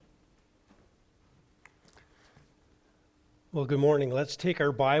Well, good morning. Let's take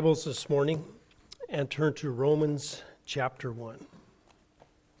our Bibles this morning and turn to Romans chapter 1.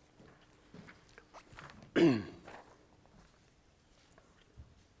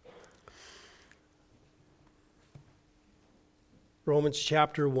 Romans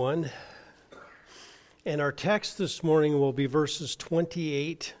chapter 1. And our text this morning will be verses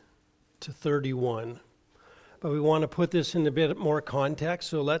 28 to 31. But we want to put this in a bit more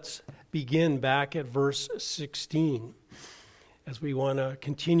context, so let's begin back at verse 16. As we want to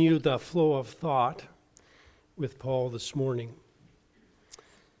continue the flow of thought with Paul this morning.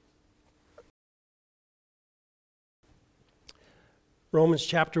 Romans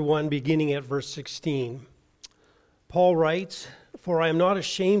chapter 1, beginning at verse 16. Paul writes, "For I am not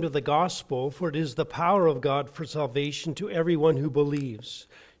ashamed of the gospel, for it is the power of God for salvation to everyone who believes,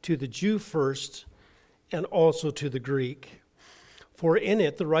 to the Jew first, and also to the Greek. For in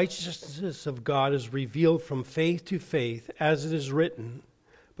it the righteousness of God is revealed from faith to faith, as it is written,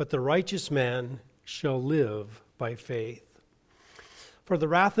 but the righteous man shall live by faith. For the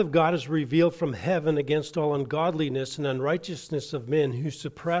wrath of God is revealed from heaven against all ungodliness and unrighteousness of men who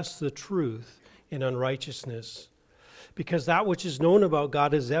suppress the truth in unrighteousness. Because that which is known about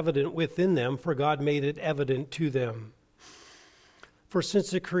God is evident within them, for God made it evident to them. For since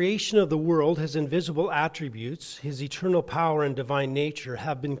the creation of the world, his invisible attributes, his eternal power and divine nature,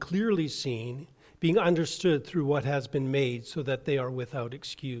 have been clearly seen, being understood through what has been made, so that they are without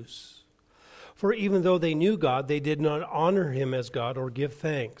excuse. For even though they knew God, they did not honor him as God or give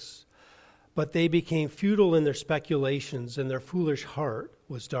thanks. But they became futile in their speculations, and their foolish heart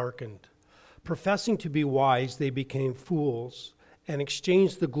was darkened. Professing to be wise, they became fools, and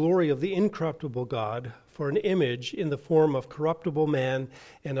exchanged the glory of the incorruptible God for an image in the form of corruptible man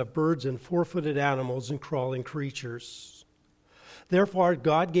and of birds and four-footed animals and crawling creatures. Therefore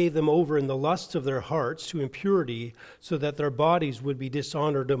God gave them over in the lusts of their hearts to impurity, so that their bodies would be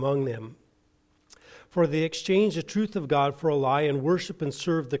dishonored among them. For they exchanged the truth of God for a lie and worship and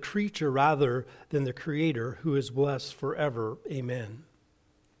serve the creature rather than the Creator, who is blessed forever. Amen.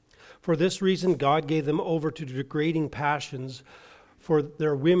 For this reason God gave them over to degrading passions, for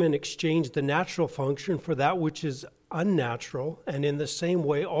their women exchanged the natural function for that which is unnatural, and in the same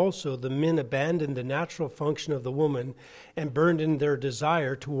way also the men abandoned the natural function of the woman and burned in their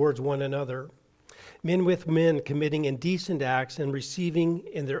desire towards one another. Men with men committing indecent acts and receiving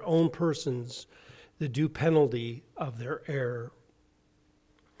in their own persons the due penalty of their error.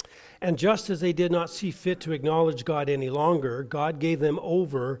 And just as they did not see fit to acknowledge God any longer, God gave them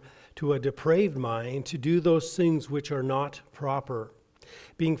over to a depraved mind to do those things which are not proper,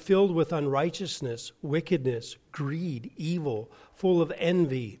 being filled with unrighteousness, wickedness, greed, evil, full of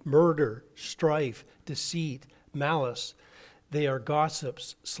envy, murder, strife, deceit, malice. They are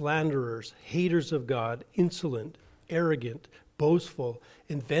gossips, slanderers, haters of God, insolent, arrogant, boastful,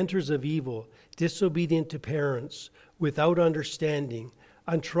 inventors of evil, disobedient to parents, without understanding,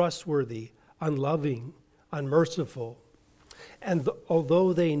 untrustworthy, unloving, unmerciful. And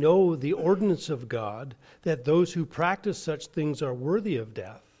although they know the ordinance of God, that those who practice such things are worthy of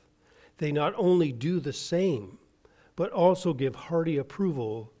death, they not only do the same, but also give hearty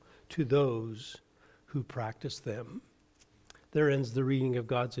approval to those who practice them." There ends the reading of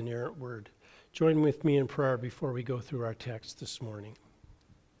God's inerrant word. Join with me in prayer before we go through our text this morning.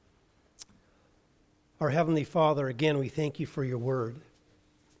 Our Heavenly Father, again, we thank you for your word.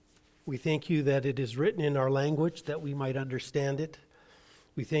 We thank you that it is written in our language that we might understand it.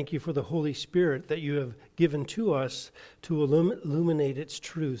 We thank you for the Holy Spirit that you have given to us to illuminate its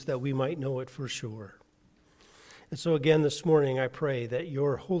truths, that we might know it for sure. And so again this morning I pray that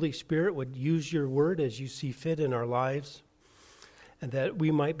your Holy Spirit would use your word as you see fit in our lives, and that we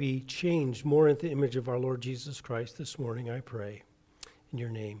might be changed more into the image of our Lord Jesus Christ this morning, I pray. In your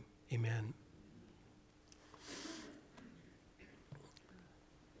name, amen.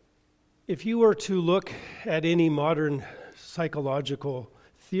 If you were to look at any modern psychological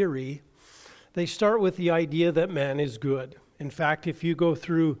theory, they start with the idea that man is good. In fact, if you go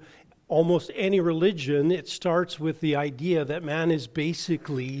through almost any religion, it starts with the idea that man is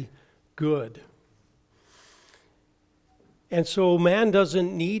basically good. And so man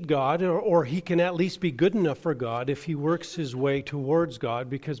doesn't need God, or he can at least be good enough for God if he works his way towards God,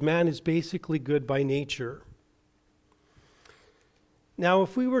 because man is basically good by nature. Now,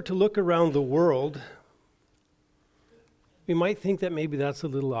 if we were to look around the world, we might think that maybe that's a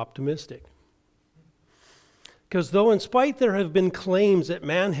little optimistic. Because though in spite there have been claims that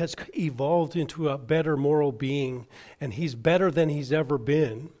man has evolved into a better moral being and he's better than he's ever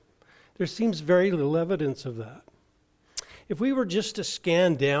been, there seems very little evidence of that. If we were just to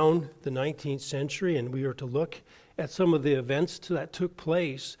scan down the 19th century and we were to look at some of the events that took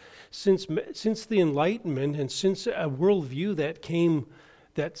place since the Enlightenment and since a worldview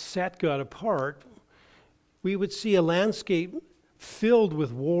that set God apart, we would see a landscape filled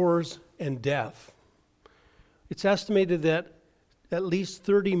with wars and death. It's estimated that at least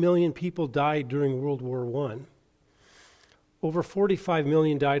 30 million people died during World War I. Over 45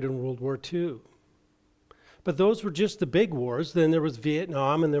 million died in World War II. But those were just the big wars. Then there was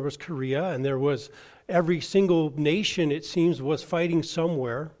Vietnam, and there was Korea, and there was every single nation, it seems, was fighting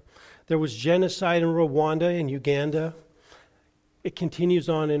somewhere. There was genocide in Rwanda and Uganda. It continues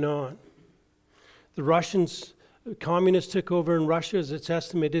on and on. The Russians, communists took over in Russia. As it's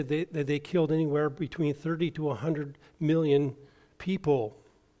estimated that they killed anywhere between 30 to 100 million people.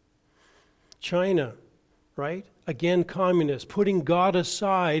 China, right? Again, communists, putting God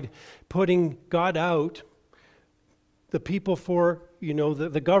aside, putting God out. The people for,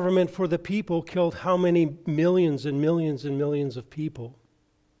 the government for the people killed how many millions and millions and millions of people?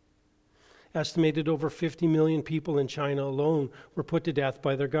 Estimated over 50 million people in China alone were put to death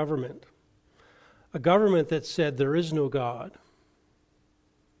by their government. A government that said there is no God.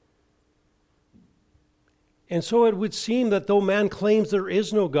 And so it would seem that though man claims there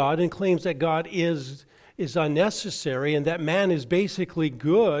is no God and claims that God is unnecessary and that man is basically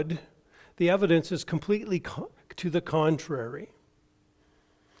good, the evidence is completely to the contrary.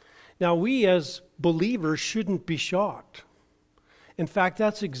 Now, we as believers shouldn't be shocked. In fact,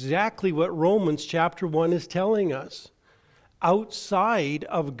 that's exactly what Romans chapter 1 is telling us. Outside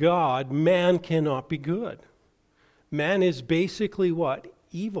of God, man cannot be good. Man is basically what?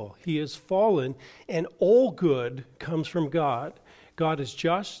 Evil. He is fallen, and all good comes from God. God is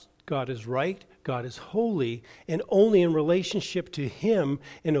just, God is right, God is holy, and only in relationship to Him,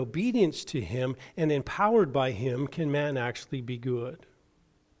 in obedience to Him, and empowered by Him can man actually be good.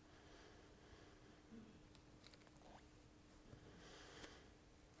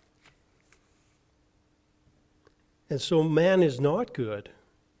 And so man is not good.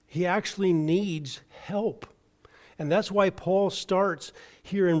 He actually needs help. And that's why Paul starts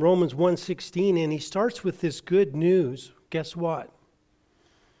here in Romans 1:16, and he starts with this good news. Guess what?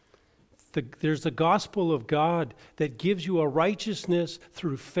 There's the gospel of God that gives you a righteousness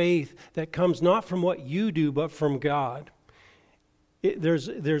through faith that comes not from what you do, but from God.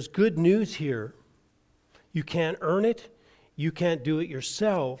 There's good news here. You can't earn it. You can't do it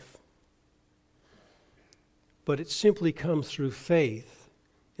yourself. But it simply comes through faith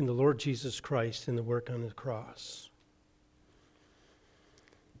in the Lord Jesus Christ and the work on the cross.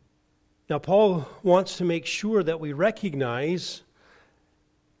 Now, Paul wants to make sure that we recognize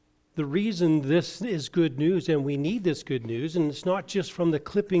the reason this is good news, and we need this good news, and it's not just from the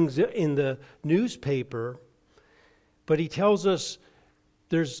clippings in the newspaper, but he tells us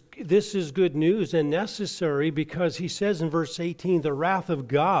this is good news and necessary because he says in verse 18, the wrath of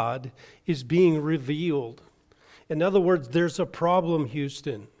God is being revealed. In other words, there's a problem,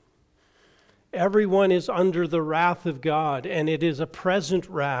 Houston. Everyone is under the wrath of God, and it is a present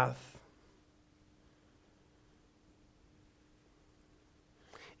wrath.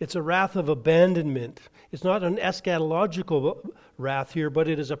 It's a wrath of abandonment. It's not an eschatological wrath here, but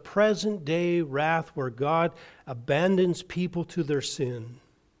it is a present day wrath where God abandons people to their sin.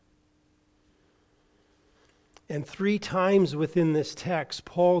 And 3 times within this text,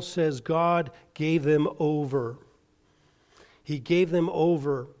 Paul says God gave them over. He gave them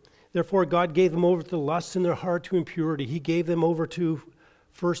over. Therefore, God gave them over to lust in their heart, to impurity. He gave them over to,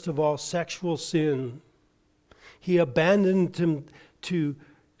 first of all, sexual sin. He abandoned them to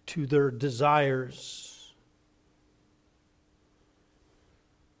their desires.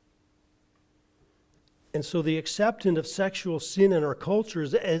 And so the acceptance of sexual sin in our culture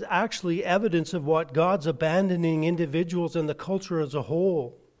is actually evidence of what God's abandoning individuals and the culture as a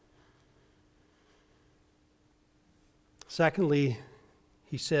whole. Secondly,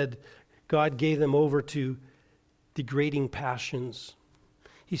 he said God gave them over to degrading passions.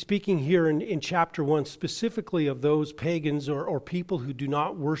 He's speaking here in chapter 1 specifically of those pagans or people who do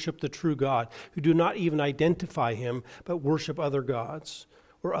not worship the true God, who do not even identify Him, but worship other gods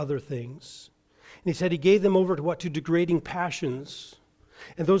or other things. And he said he gave them over to what? To degrading passions.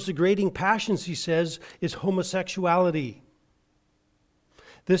 And those degrading passions, he says, is homosexuality.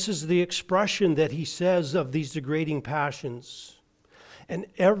 This is the expression that he says of these degrading passions. And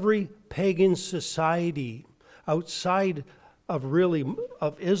every pagan society outside of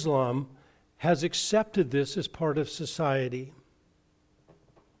Islam has accepted this as part of society.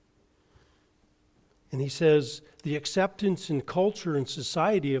 And he says the acceptance in culture and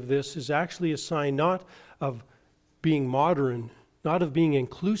society of this is actually a sign not of being modern, not of being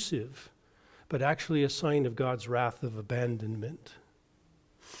inclusive, but actually a sign of God's wrath of abandonment.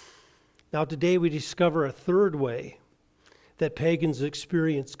 Now today we discover a third way that pagans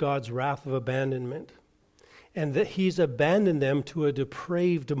experience God's wrath of abandonment, and that he's abandoned them to a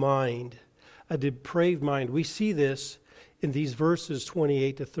depraved mind. A depraved mind. We see this in these verses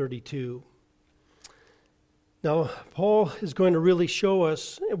 28 to 32. Now, Paul is going to really show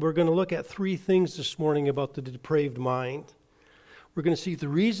us, we're going to look at three things this morning about the depraved mind. We're going to see the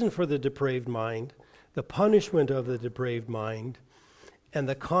reason for the depraved mind, the punishment of the depraved mind, and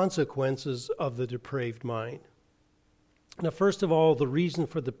the consequences of the depraved mind. Now, first of all, the reason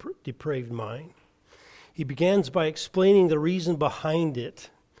for the depraved mind. He begins by explaining the reason behind it.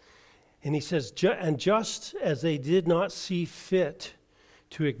 And he says, and just as they did not see fit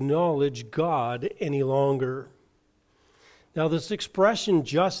to acknowledge God any longer. Now, this expression,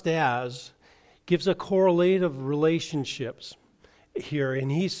 just as, gives a correlative relationships here. And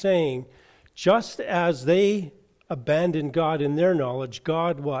he's saying, just as they abandoned God in their knowledge,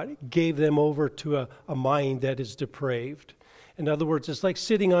 God what? Gave them over to a mind that is depraved. In other words, it's like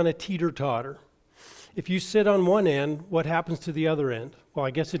sitting on a teeter-totter. If you sit on one end, what happens to the other end? Well,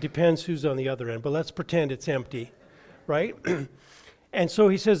 I guess it depends who's on the other end, but let's pretend it's empty, right? And so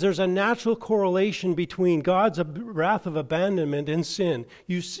he says there's a natural correlation between God's wrath of abandonment and sin.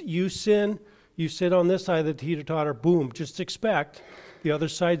 You sin, you sit on this side of the teeter-totter, boom, just expect the other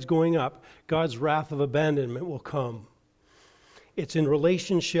side's going up. God's wrath of abandonment will come. It's in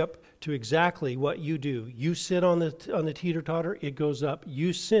relationship to exactly what you do. You sit on the teeter-totter, it goes up.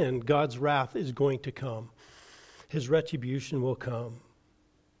 You sin, God's wrath is going to come. His retribution will come.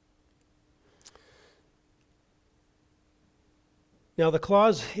 Now, the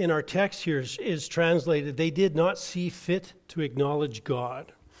clause in our text here is translated, they did not see fit to acknowledge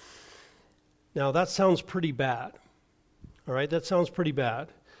God. Now, that sounds pretty bad. All right, that sounds pretty bad.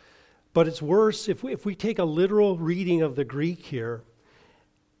 But it's worse, if we take a literal reading of the Greek here,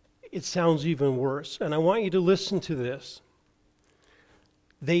 it sounds even worse. And I want you to listen to this.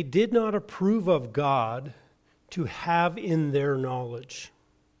 They did not approve of God to have in their knowledge,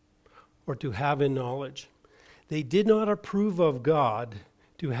 or to have in knowledge. They did not approve of God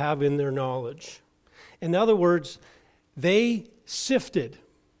to have in their knowledge. In other words, they sifted.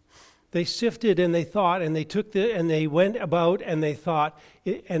 They sifted and they thought, and they went about and they thought,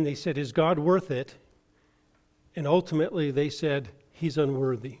 and they said, is God worth it? And ultimately they said, he's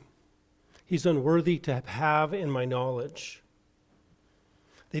unworthy. He's unworthy to have in my knowledge.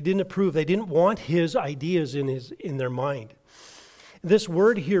 They didn't approve. They didn't want his ideas in their mind. This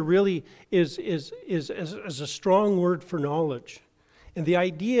word here really is a strong word for knowledge. And the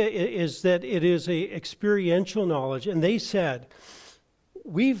idea is that it is a experiential knowledge. And they said,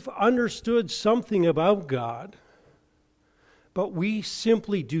 we've understood something about God, but we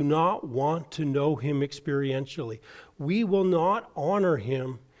simply do not want to know him experientially. We will not honor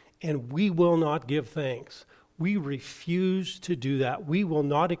him, and we will not give thanks. We refuse to do that. We will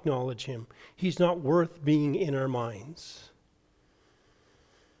not acknowledge him. He's not worth being in our minds.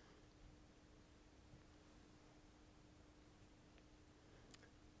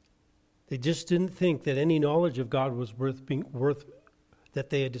 They just didn't think that any knowledge of God was worth that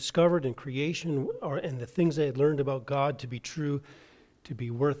they had discovered in creation and the things they had learned about God to be true, to be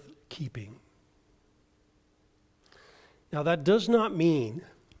worth keeping. Now, that does not mean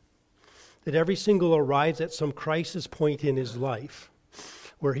that every single arrives at some crisis point in his life,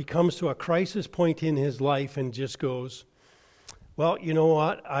 where he comes to a crisis point in his life and just goes, well, you know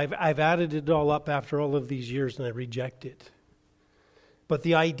what? I've added it all up after all of these years and I reject it. But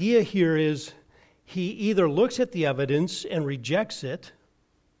the idea here is he either looks at the evidence and rejects it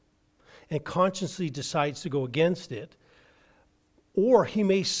and consciously decides to go against it, or he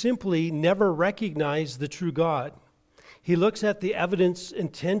may simply never recognize the true God. He looks at the evidence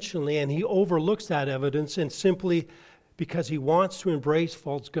intentionally and he overlooks that evidence and simply because he wants to embrace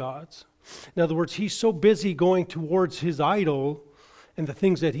false gods. In other words, he's so busy going towards his idol and the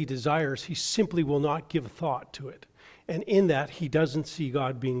things that he desires, he simply will not give thought to it. And in that, he doesn't see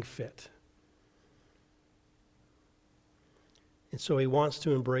God being fit. And so he wants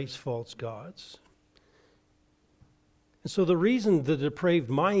to embrace false gods. And so the reason the depraved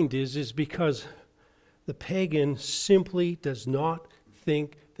mind is because the pagan simply does not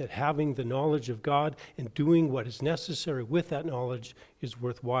think that having the knowledge of God and doing what is necessary with that knowledge is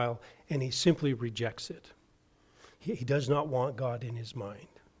worthwhile, and he simply rejects it. He does not want God in his mind.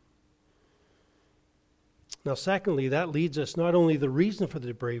 Now, secondly, that leads us not only the reason for the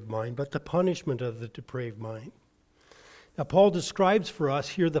depraved mind, but the punishment of the depraved mind. Now, Paul describes for us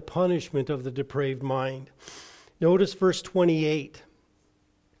here the punishment of the depraved mind. Notice verse 28.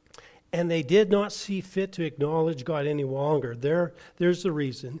 And they did not see fit to acknowledge God any longer. There's the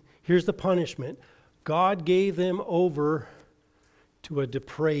reason. Here's the punishment. God gave them over to a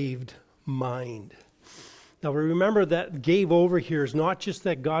depraved mind. Now remember that gave over here is not just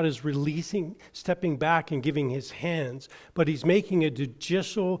that God is releasing, stepping back and giving his hands, but he's making a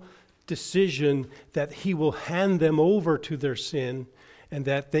judicial decision that he will hand them over to their sin and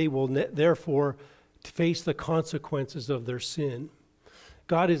that they will therefore face the consequences of their sin.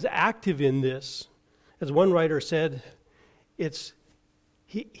 God is active in this. As one writer said,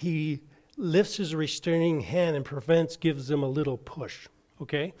 he lifts his restraining hand and gives them a little push.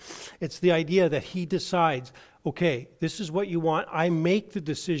 Okay? It's the idea that he decides, okay, this is what you want. I make the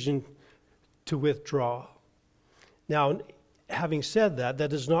decision to withdraw. Now, having said that, that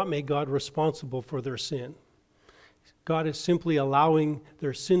does not make God responsible for their sin. God is simply allowing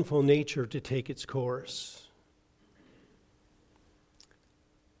their sinful nature to take its course.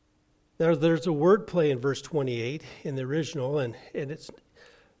 There's a wordplay in verse 28 in the original, and it's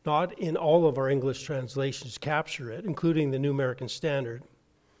not in all of our English translations capture it, including the New American Standard.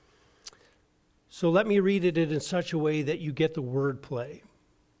 So let me read it in such a way that you get the wordplay.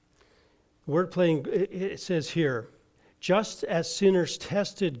 Wordplay, it says here, just as sinners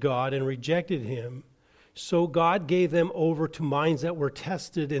tested God and rejected him, so God gave them over to minds that were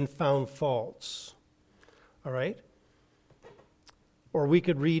tested and found faults. All right? Or we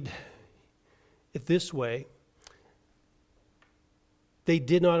could read it this way. They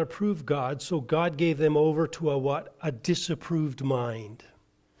did not approve God, so God gave them over to a what? A disapproved mind.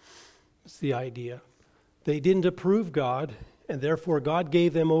 That's the idea. They didn't approve God, and therefore God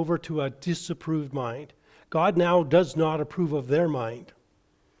gave them over to a disapproved mind. God now does not approve of their mind.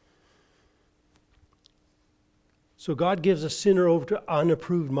 So God gives a sinner over to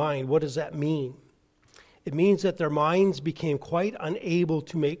unapproved mind. What does that mean? It means that their minds became quite unable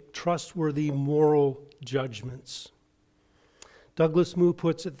to make trustworthy moral judgments. Douglas Moo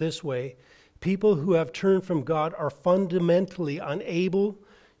puts it this way: people who have turned from God are fundamentally unable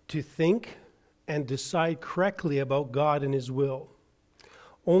to think and decide correctly about God and his will.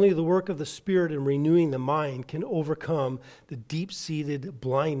 Only the work of the Spirit in renewing the mind can overcome the deep-seated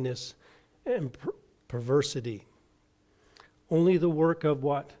blindness and perversity. Only the work of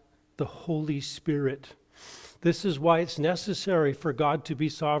what? The Holy Spirit. This is why it's necessary for God to be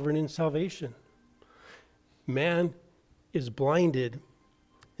sovereign in salvation. Man is blinded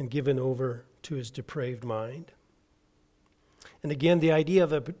and given over to his depraved mind. And again, the idea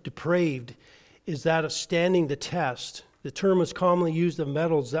of a depraved is that of standing the test. The term was commonly used of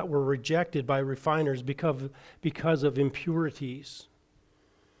metals that were rejected by refiners because of impurities.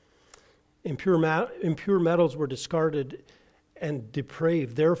 Impure metals were discarded and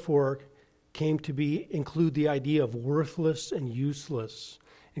depraved, therefore came to include the idea of worthless and useless.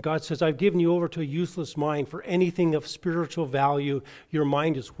 And God says, I've given you over to a useless mind. For anything of spiritual value, your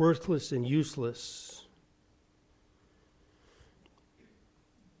mind is worthless and useless.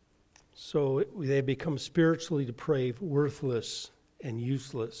 So they become spiritually depraved, worthless, and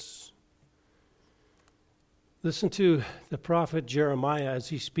useless. Listen to the prophet Jeremiah as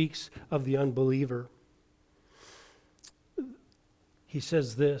he speaks of the unbeliever. He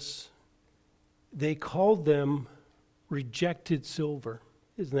says this: they called them rejected silver.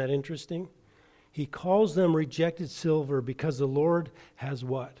 Isn't that interesting? He calls them rejected silver because the Lord has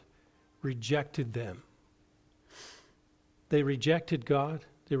what? Rejected them. They rejected God.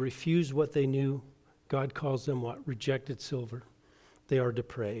 They refused what they knew. God calls them what? Rejected silver. They are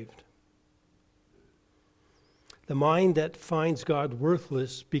depraved. The mind that finds God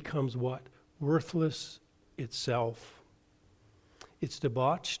worthless becomes what? Worthless itself. It's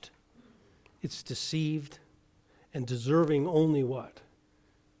debauched, it's deceived, and deserving only what?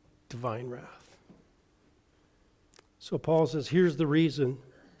 Divine wrath. So Paul says, here's the reason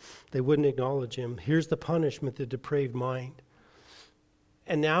they wouldn't acknowledge him. Here's the punishment, the depraved mind.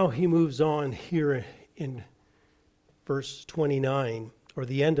 And now he moves on here in verse 29, or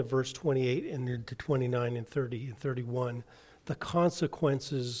the end of verse 28 and into 29 and 30 and 31, the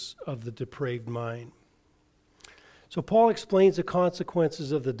consequences of the depraved mind. So Paul explains the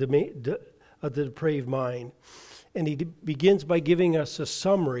consequences of the depraved mind, and he begins by giving us a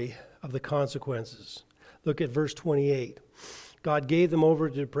summary of the consequences. Look at verse 28. God gave them over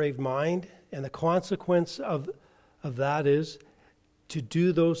to a depraved mind, and the consequence of that is to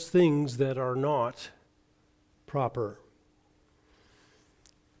do those things that are not proper.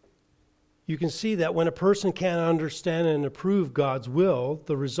 You can see that when a person can't understand and approve God's will,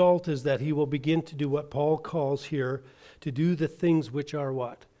 the result is that he will begin to do what Paul calls here, to do the things which are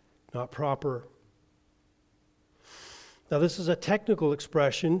what? Not proper. Now this is a technical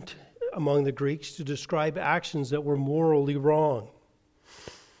expression among the Greeks to describe actions that were morally wrong.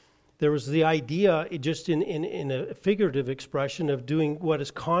 There was the idea, just in a figurative expression, of doing what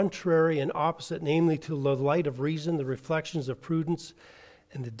is contrary and opposite, namely to the light of reason, the reflections of prudence,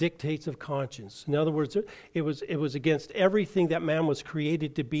 and the dictates of conscience. In other words, it was against everything that man was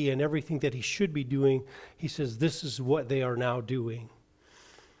created to be and everything that he should be doing. He says, this is what they are now doing.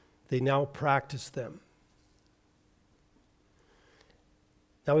 They now practice them.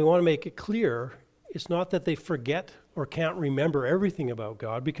 Now we want to make it clear, it's not that they forget or can't remember everything about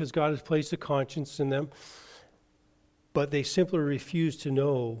God, because God has placed a conscience in them, but they simply refuse to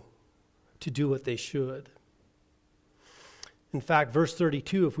know to do what they should. In fact, verse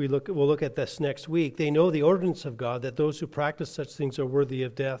 32, we'll look at this next week, they know the ordinance of God, that those who practice such things are worthy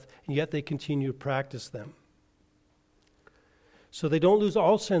of death, and yet they continue to practice them. So they don't lose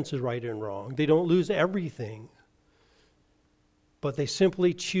all sense of right and wrong. They don't lose everything. But they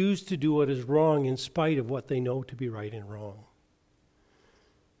simply choose to do what is wrong in spite of what they know to be right and wrong.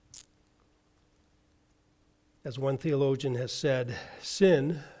 As one theologian has said,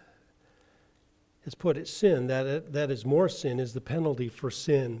 sin, that is more sin, is the penalty for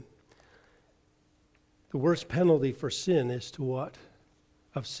sin. The worst penalty for sin is to what?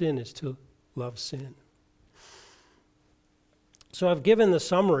 Of sin is to love sin. So I've given the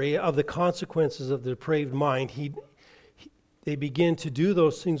summary of the consequences of the depraved mind. They begin to do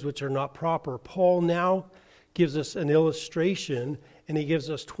those things which are not proper. Paul now gives us an illustration, and he gives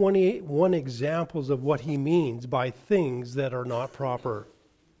us 21 examples of what he means by things that are not proper.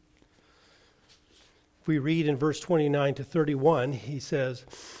 If we read in verse 29 to 31, he says,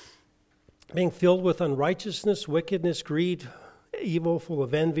 being filled with unrighteousness, wickedness, greed, evil, full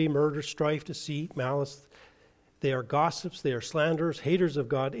of envy, murder, strife, deceit, malice. They are gossips, they are slanderers, haters of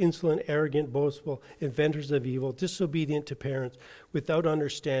God, insolent, arrogant, boastful, inventors of evil, disobedient to parents, without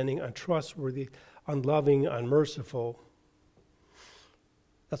understanding, untrustworthy, unloving, unmerciful.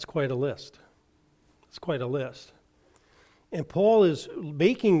 That's quite a list. It's quite a list. And Paul is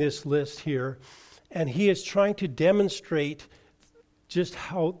making this list here, and he is trying to demonstrate just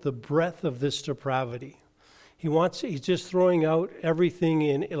how the breadth of this depravity. He's just throwing out everything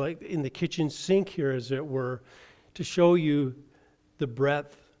in the kitchen sink here, as it were, to show you the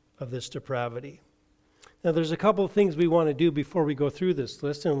breadth of this depravity. Now, there's a couple of things we want to do before we go through this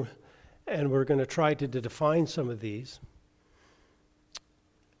list, and we're going to try to define some of these.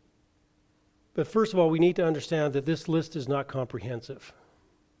 But first of all, we need to understand that this list is not comprehensive.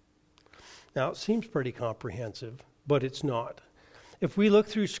 Now, it seems pretty comprehensive, but it's not. If we look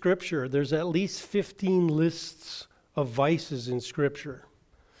through Scripture, there's at least 15 lists of vices in Scripture.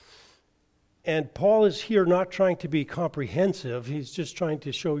 And Paul is here not trying to be comprehensive. He's just trying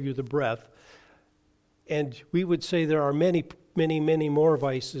to show you the breadth. And we would say there are many, many, many more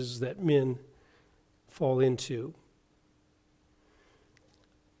vices that men fall into.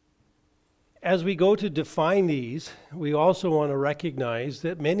 As we go to define these, we also want to recognize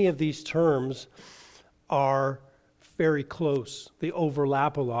that many of these terms are very close. They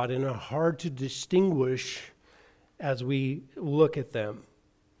overlap a lot and are hard to distinguish as we look at them.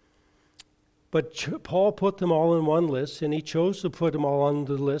 But Paul put them all in one list, and he chose to put them all on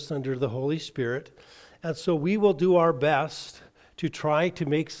the list under the Holy Spirit. And so we will do our best to try to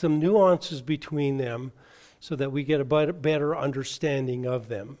make some nuances between them so that we get a better understanding of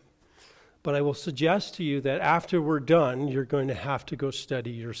them. But I will suggest to you that after we're done, you're going to have to go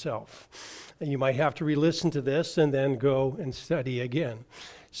study yourself. And you might have to re-listen to this and then go and study again.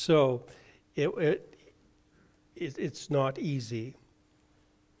 So it's not easy.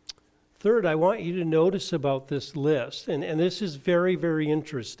 Third, I want you to notice about this list, and this is very, very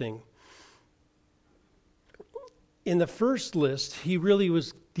interesting. In the first list, he really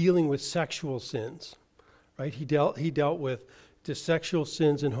was dealing with sexual sins, right? He dealt with the sexual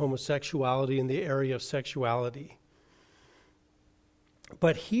sins and homosexuality in the area of sexuality.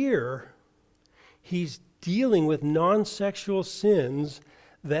 But here, he's dealing with non-sexual sins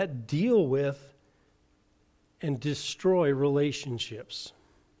that deal with and destroy relationships.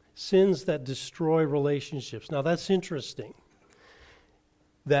 Sins that destroy relationships. Now that's interesting,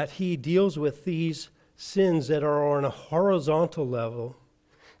 that he deals with these sins that are on a horizontal level,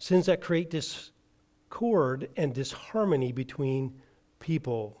 sins that create discord and disharmony between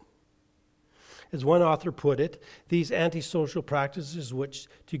people. As one author put it, these antisocial practices which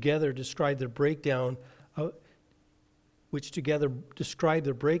together describe the breakdown of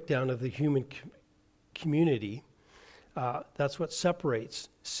the human community. That's what separates.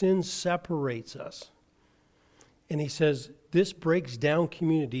 Sin separates us. And he says, this breaks down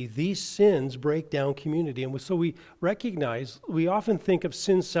community. These sins break down community. And so we recognize, we often think of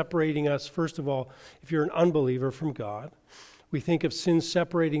sin separating us, first of all, if you're an unbeliever, from God. We think of sin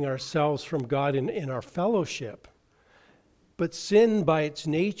separating ourselves from God in our fellowship. But sin, by its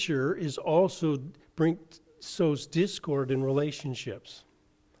nature, is also sows discord in relationships.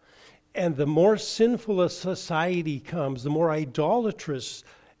 And the more sinful a society comes, the more idolatrous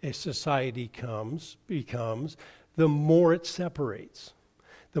a society becomes, the more it separates.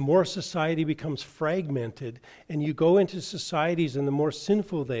 The more society becomes fragmented, and you go into societies and the more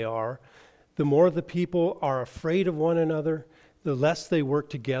sinful they are, the more the people are afraid of one another, the less they work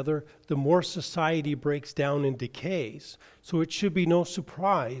together, the more society breaks down and decays. So it should be no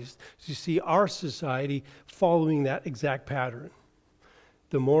surprise to see our society following that exact pattern.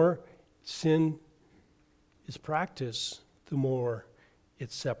 The more sin is practiced, the more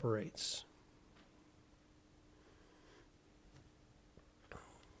it separates.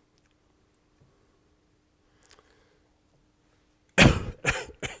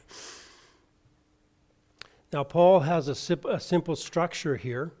 Now, Paul has a simple structure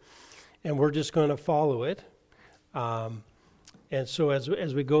here, and we're just going to follow it. And so as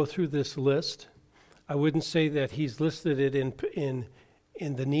we go through this list, I wouldn't say that he's listed it in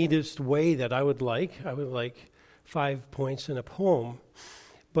the neatest way that I would like. I would like 5 points in a poem.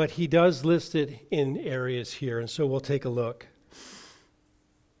 But he does list it in areas here, and so we'll take a look.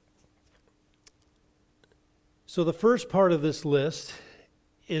 So the first part of this list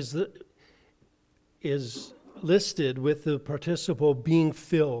is listed with the participle being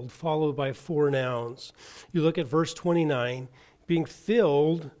filled, followed by 4 nouns. You look at verse 29, being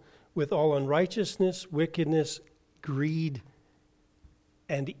filled with all unrighteousness, wickedness, greed,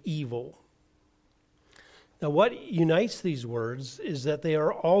 and evil. Now, what unites these words is that they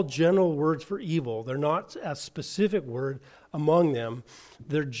are all general words for evil. They're not a specific word among them.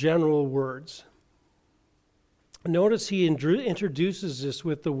 They're general words. Notice he introduces this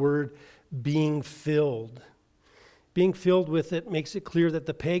with the word being filled. Being filled with it makes it clear that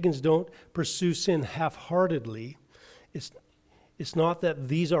the pagans don't pursue sin half-heartedly. It's not that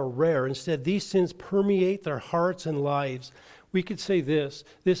these are rare. Instead, these sins permeate their hearts and lives. We could say this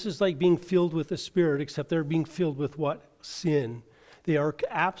is like being filled with the Spirit, except they're being filled with what? Sin. They are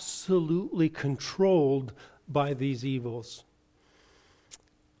absolutely controlled by these evils.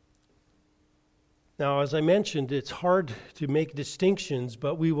 Now, as I mentioned, it's hard to make distinctions,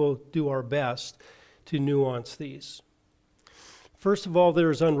 but we will do our best to nuance these. First of all,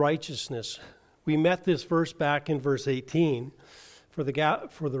 there is unrighteousness. We met this verse back in verse 18. For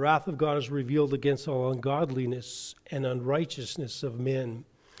the wrath of God is revealed against all ungodliness and unrighteousness of men.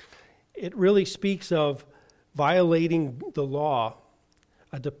 It really speaks of violating the law,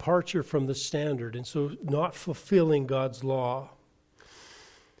 a departure from the standard, and so not fulfilling God's law.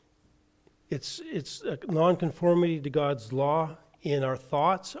 It's a nonconformity to God's law in our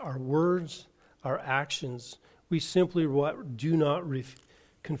thoughts, our words, our actions. We simply do not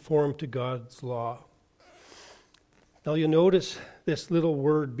conform to God's law. Now you'll notice this little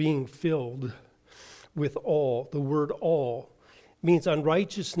word being filled with all. The word all means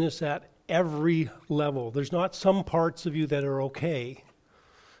unrighteousness at every level. There's not some parts of you that are okay.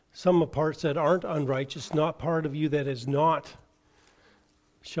 Some parts that aren't unrighteous, not part of you that is not,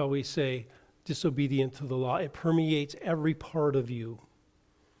 shall we say, disobedient to the law. It permeates every part of you.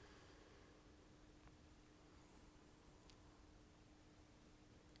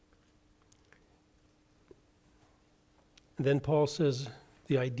 And then Paul says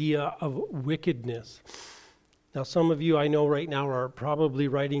the idea of wickedness. Now, some of you I know right now are probably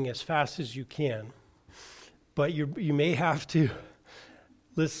writing as fast as you can, but you may have to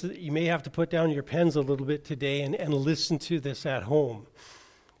listen. You may have to put down your pens a little bit today and listen to this at home.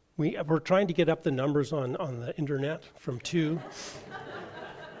 We're trying to get up the numbers on the internet from 2.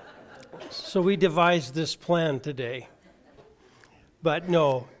 So we devised this plan today. But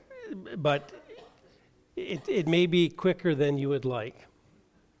it may be quicker than you would like.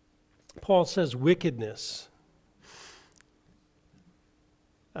 Paul says wickedness.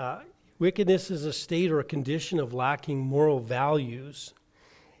 Wickedness is a state or a condition of lacking moral values.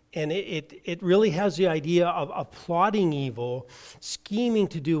 And it really has the idea of plotting evil, scheming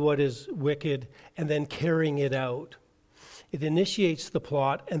to do what is wicked, and then carrying it out. It initiates the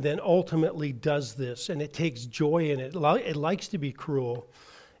plot and then ultimately does this, and it takes joy in it. It likes to be cruel.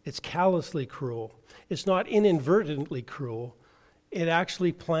 It's callously cruel. It's not inadvertently cruel. It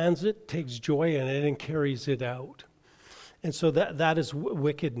actually plans it, takes joy in it, and carries it out. And so that is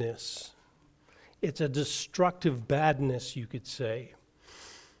wickedness. It's a destructive badness, you could say.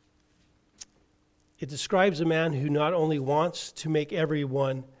 It describes a man who not only wants to make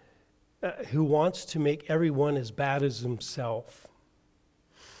everyone as bad as himself.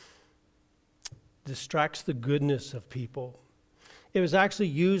 Distracts the goodness of people. It was actually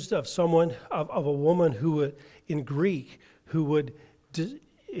used of a woman who would, in Greek, who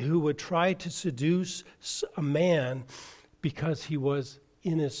would try to seduce a man because he was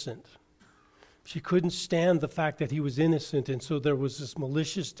innocent. She couldn't stand the fact that he was innocent, and so there was this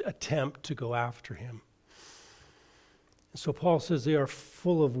malicious attempt to go after him. And so Paul says they are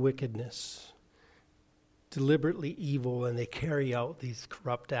full of wickedness, deliberately evil, and they carry out these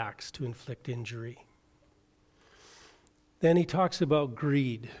corrupt acts to inflict injury. Then he talks about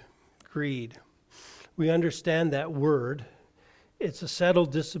greed. Greed. We understand that word. It's a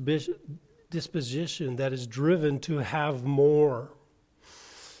settled disposition that is driven to have more.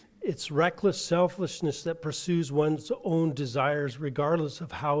 It's reckless selfishness that pursues one's own desires regardless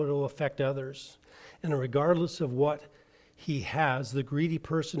of how it will affect others. And regardless of what he has, the greedy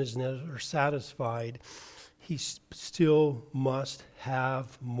person is never satisfied. He still must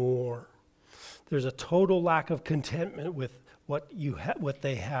have more. There's a total lack of contentment with what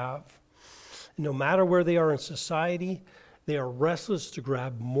they have. And no matter where they are in society, they are restless to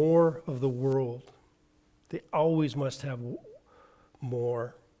grab more of the world. They always must have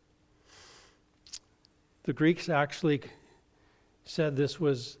more. The Greeks actually said this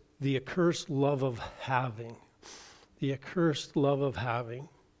was the accursed love of having. The accursed love of having.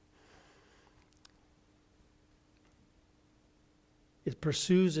 It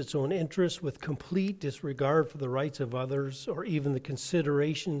pursues its own interests with complete disregard for the rights of others or even the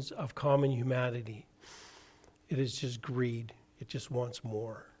considerations of common humanity. It is just greed. It just wants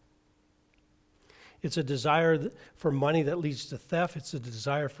more. It's a desire for money that leads to theft. It's a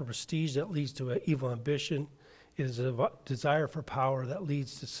desire for prestige that leads to evil ambition. It is a desire for power that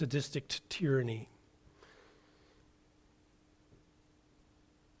leads to sadistic tyranny.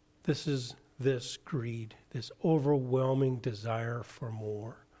 This is this greed, this overwhelming desire for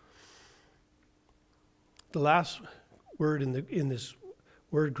more. The last word in this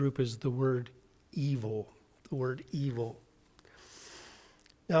word group is the word evil. The word evil.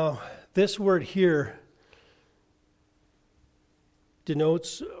 Now, this word here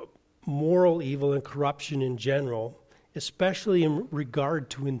denotes moral evil and corruption in general, especially in regard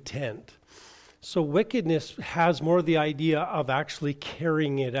to intent. So wickedness has more the idea of actually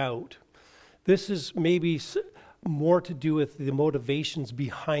carrying it out. This is maybe more to do with the motivations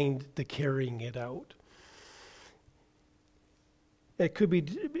behind the carrying it out. It could be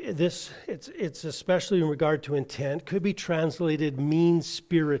this, it's especially in regard to intent, could be translated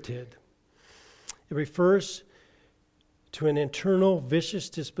mean-spirited. It refers to an internal vicious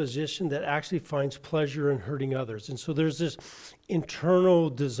disposition that actually finds pleasure in hurting others. And so there's this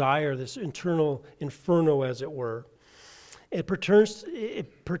internal desire, this internal inferno, as it were. It pertains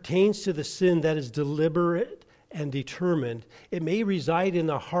to the sin that is deliberate and determined. It may reside in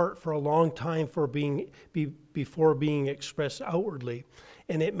the heart for a long time before being expressed outwardly.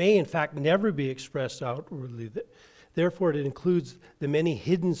 And it may, in fact, never be expressed outwardly. Therefore, it includes the many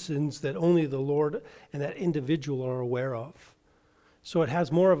hidden sins that only the Lord and that individual are aware of. So it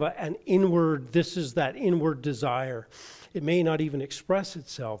has more of an inward, this is that inward desire. It may not even express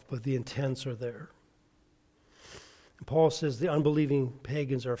itself, but the intents are there. And Paul says the unbelieving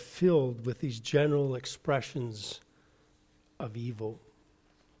pagans are filled with these general expressions of evil.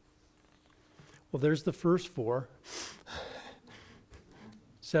 Well, there's the first 4.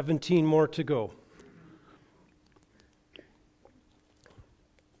 17 more to go.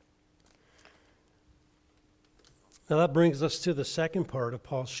 Now that brings us to the second part of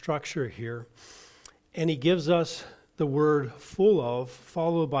Paul's structure here. And he gives us the word full of,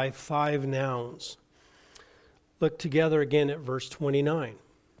 followed by 5 nouns. Look together again at verse 29.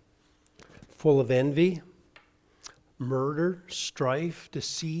 Full of envy, murder, strife,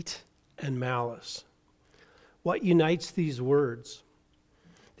 deceit, and malice. What unites these words?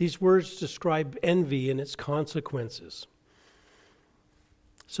 These words describe envy and its consequences.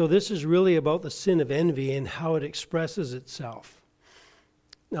 So this is really about the sin of envy and how it expresses itself.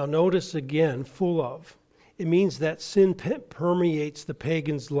 Now notice again, full of. It means that sin permeates the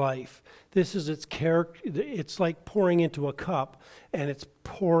pagan's life. This is its character. It's like pouring into a cup and it's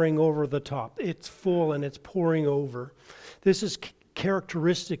pouring over the top. It's full and it's pouring over. This is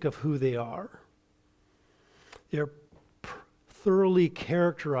characteristic of who they are. They're thoroughly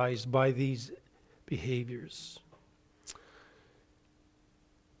characterized by these behaviors.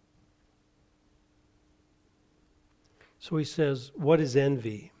 So he says, what is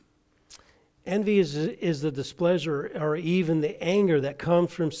envy? Envy is the displeasure or even the anger that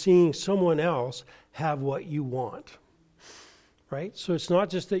comes from seeing someone else have what you want. Right? So it's not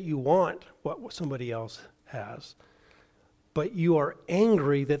just that you want what somebody else has, but you are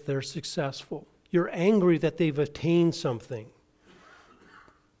angry that they're successful. You're angry that they've attained something.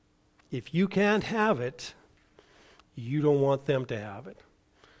 If you can't have it, you don't want them to have it.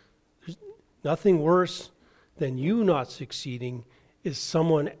 There's nothing worse than you not succeeding is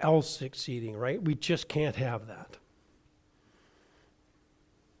someone else succeeding, right? We just can't have that.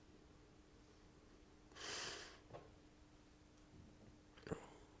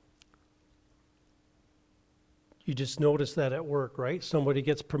 You just notice that at work, right? Somebody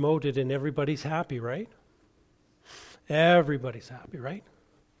gets promoted and everybody's happy, right? Everybody's happy, right?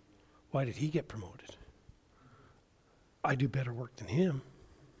 Why did he get promoted? I do better work than him,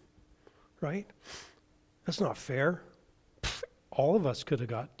 right? That's not fair. All of us could have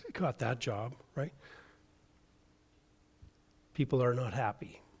got that job, right? People are not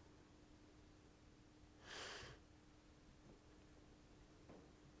happy.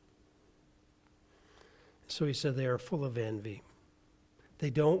 So he said they are full of envy. They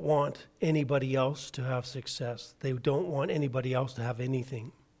don't want anybody else to have success. They don't want anybody else to have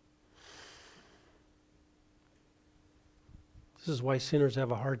anything. This is why sinners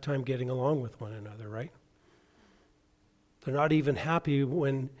have a hard time getting along with one another, right? They're not even happy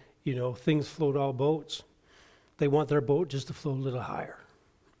when, things float all boats. They want their boat just to float a little higher,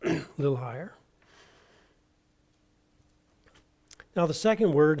 a little higher. Now, the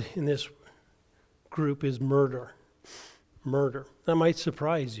second word in this group is murder. Murder. That might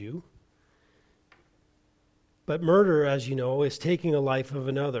surprise you. But murder, as you know, is taking a life of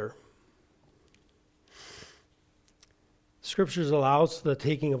another. Scriptures allows the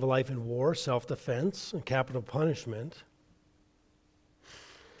taking of a life in war, self-defense, and capital punishment.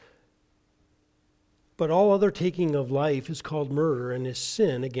 But all other taking of life is called murder and is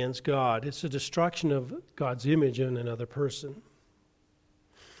sin against God. It's a destruction of God's image in another person.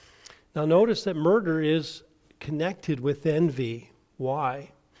 Now notice that murder is connected with envy. Why?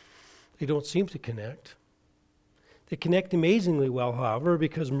 They don't seem to connect. They connect amazingly well, however,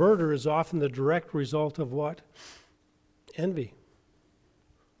 because murder is often the direct result of what? Envy.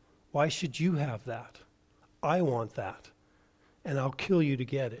 Why should you have that? I want that, and I'll kill you to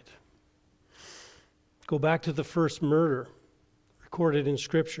get it. Go back to the first murder recorded in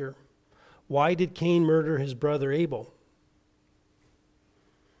Scripture. Why did Cain murder his brother Abel?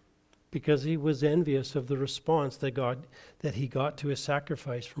 Because he was envious of the response that he got to his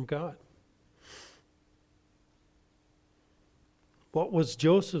sacrifice from God. What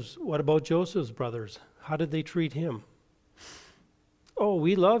about Joseph's brothers? How did they treat him? Oh,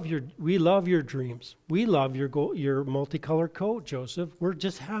 we love your dreams. We love your multicolored coat, Joseph. We're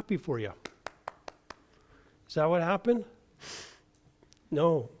just happy for you. Is that what happened?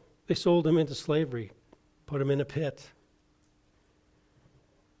 No. They sold him into slavery, put him in a pit.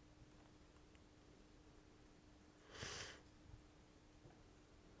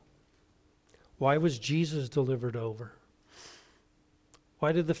 Why was Jesus delivered over?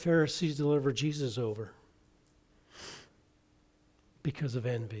 Why did the Pharisees deliver Jesus over? Because of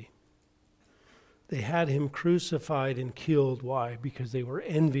envy. They had him crucified and killed. Why? Because they were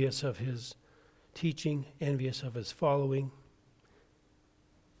envious of his teaching, envious of his following.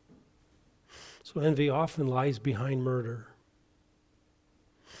 So envy often lies behind murder.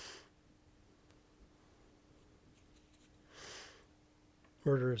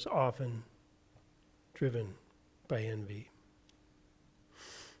 Murder is often driven by envy.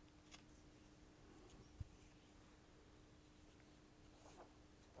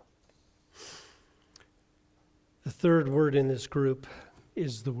 The third word in this group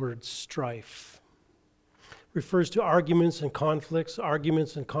is the word strife. Refers to arguments and conflicts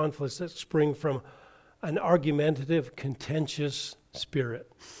that spring from an argumentative, contentious spirit.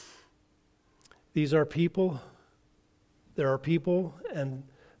 These are people, there are people, and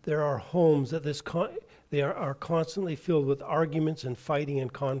there are homes that they are constantly filled with arguments and fighting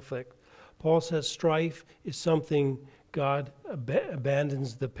and conflict. Paul says strife is something God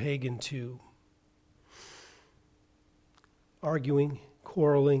abandons the pagan to. Arguing,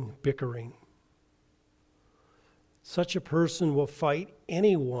 quarreling, bickering. Such a person will fight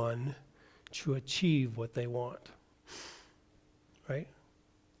anyone to achieve what they want. Right?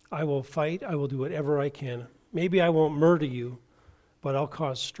 I will fight, I will do whatever I can. Maybe I won't murder you, but I'll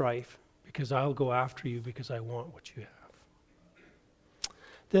cause strife because I'll go after you because I want what you have.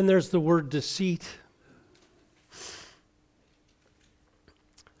 Then there's the word deceit.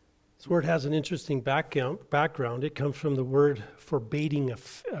 This word has an interesting background. It comes from the word for baiting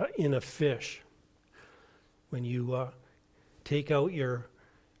in a fish. When you take out your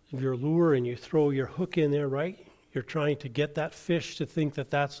lure and you throw your hook in there, right? You're trying to get that fish to think that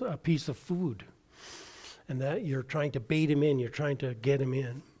that's a piece of food, and that you're trying to bait him in, you're trying to get him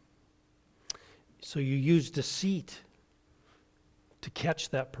in. So you use deceit to catch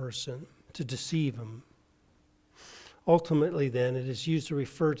that person, to deceive him. Ultimately, then, it is used to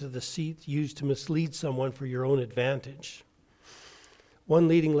refer to deceit used to mislead someone for your own advantage. One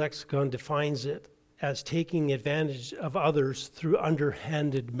leading lexicon defines it as taking advantage of others through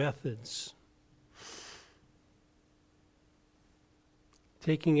underhanded methods.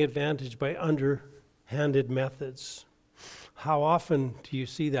 Taking advantage by underhanded methods. How often do you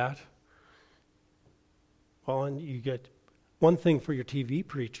see that? Well, and you get one thing for your TV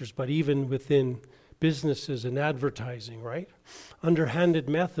preachers, but even within businesses and advertising, right? Underhanded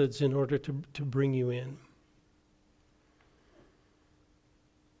methods in order to bring you in.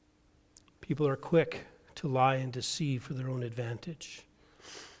 People are quick to lie and deceive for their own advantage,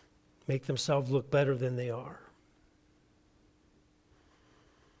 make themselves look better than they are.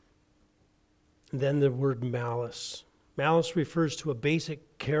 And then the word malice. Malice refers to a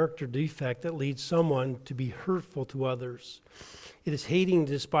basic character defect that leads someone to be hurtful to others. It is hating and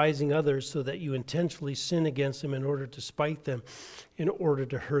despising others so that you intentionally sin against them in order to spite them, in order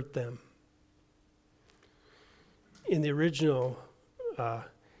to hurt them. In the original,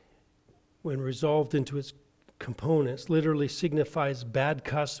 when resolved into its components, literally signifies bad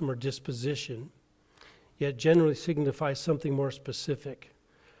custom or disposition, yet generally signifies something more specific.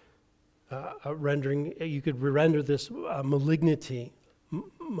 You could render this malignity,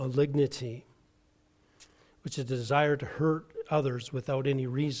 which is a desire to hurt others without any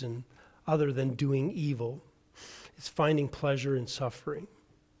reason other than doing evil. It's finding pleasure in suffering.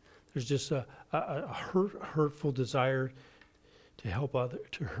 There's just a hurtful desire to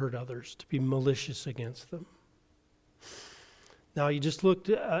hurt others, to be malicious against them. Now, you just looked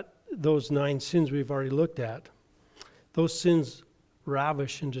at those 9 sins we've already looked at. Those sins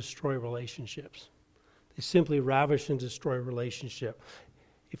ravish and destroy relationships. They simply ravish and destroy relationship.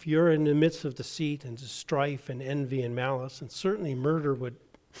 If you're in the midst of deceit and strife and envy and malice, and certainly murder would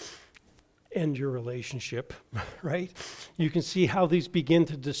end your relationship, right? You can see how these begin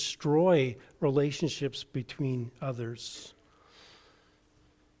to destroy relationships between others.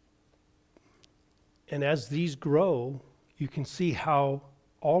 And as these grow, you can see how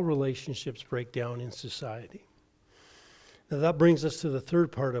all relationships break down in society. Now that brings us to the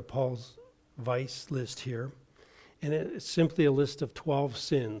third part of Paul's vice list here, and it's simply a list of 12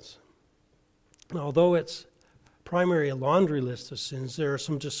 sins. Now, although it's primarily a laundry list of sins, there are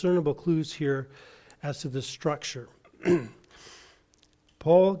some discernible clues here as to the structure.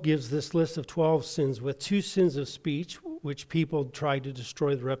 Paul gives this list of 12 sins with 2 sins of speech, which people try to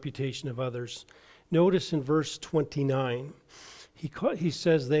destroy the reputation of others. Notice in verse 29, he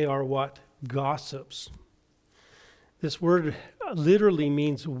says they are what? Gossips. This word literally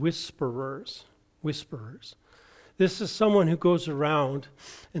means whisperers. Whisperers. This is someone who goes around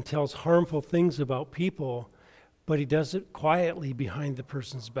and tells harmful things about people, but he does it quietly behind the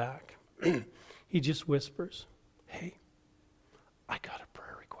person's back. He just whispers, "Hey, I got a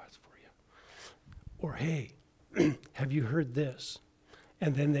prayer request for you." Or, "Hey, have you heard this?"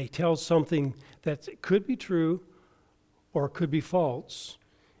 And then they tell something that could be true or could be false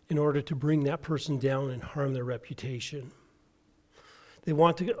in order to bring that person down and harm their reputation. They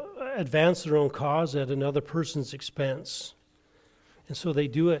want to advance their own cause at another person's expense. And so they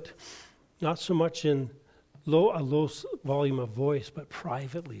do it not so much in a low volume of voice, but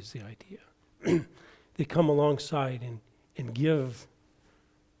privately is the idea. They come alongside and give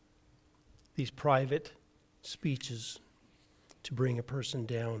these private speeches to bring a person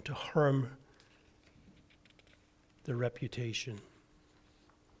down, to harm their reputation.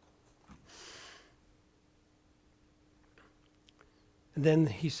 And then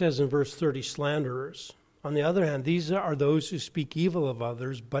he says in verse 30, slanderers. On the other hand, these are those who speak evil of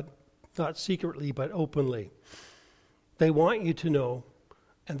others, but not secretly, but openly. They want you to know,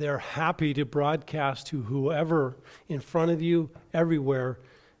 and they're happy to broadcast to whoever in front of you, everywhere,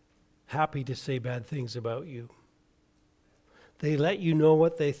 happy to say bad things about you. They let you know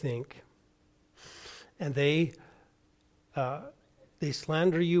what they think, and they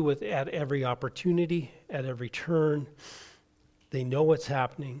slander you at every opportunity, at every turn. They know what's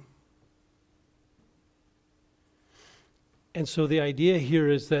happening. And so the idea here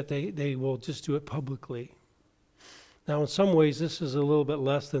is that they will just do it publicly. Now, in some ways, this is a little bit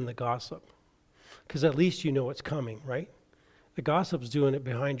less than the gossip, because at least you know it's coming, right? The gossip's doing it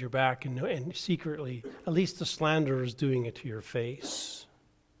behind your back and secretly. At least the slanderer is doing it to your face.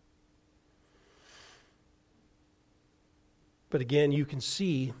 But again, you can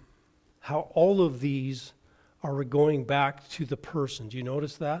see how all of these are going back to the person. Do you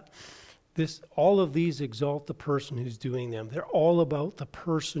notice that? All of these exalt the person who's doing them. They're all about the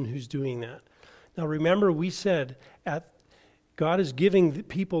person who's doing that. Now remember, we said God is giving the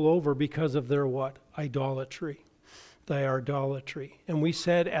people over because of their what? Idolatry. Their idolatry. And we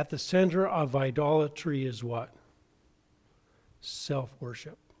said at the center of idolatry is what?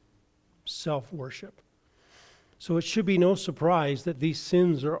 Self-worship. Self-worship. So it should be no surprise that these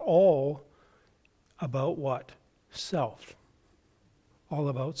sins are all about what? Self. All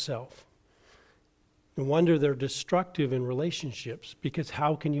about self. No wonder they're destructive in relationships, because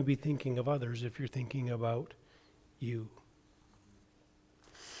how can you be thinking of others if you're thinking about you?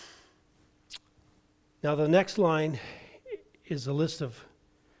 Now the next line is a list of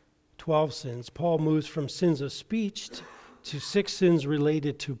 12 sins. Paul moves from sins of speech to 6 sins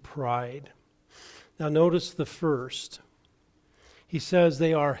related to pride. Now notice the first. He says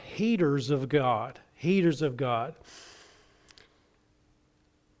they are haters of God. Haters of God.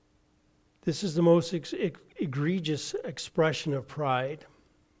 This is the most egregious expression of pride.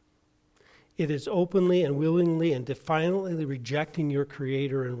 It is openly and willingly and defiantly rejecting your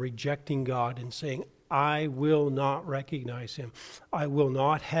Creator and rejecting God and saying, I will not recognize Him. I will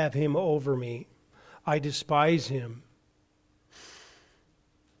not have Him over me. I despise Him.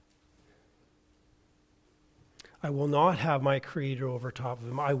 I will not have my Creator over top of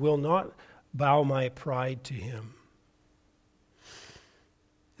Him. I will not bow my pride to Him.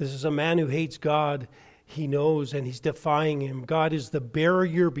 This is a man who hates God. He knows, and he's defying Him. God is the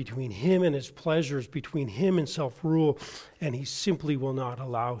barrier between him and his pleasures, between him and self-rule, and he simply will not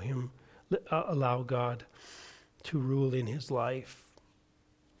allow God to rule in his life.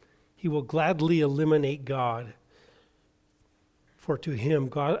 He will gladly eliminate God. For to him,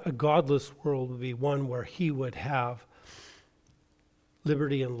 a godless world would be one where he would have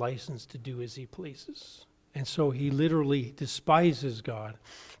liberty and license to do as he pleases. And so he literally despises God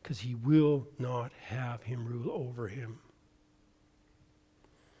because he will not have him rule over him.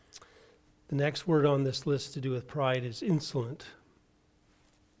 The next word on this list to do with pride is insolent.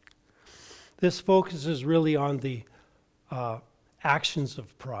 This focuses really on the actions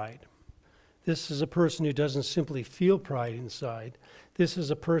of pride. This is a person who doesn't simply feel pride inside. This is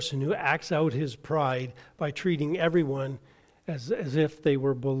a person who acts out his pride by treating everyone as if they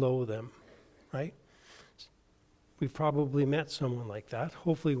were below them, right? We've probably met someone like that.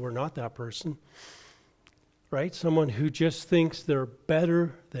 Hopefully we're not that person, right? Someone who just thinks they're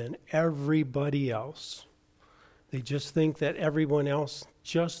better than everybody else. They just think that everyone else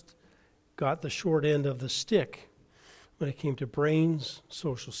just got the short end of the stick when it came to brains,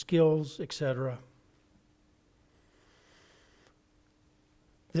 social skills, etc.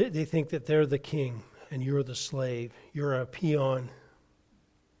 They think that they're the king and you're the slave. You're a peon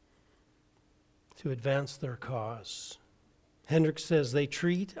to advance their cause. Hendricks says they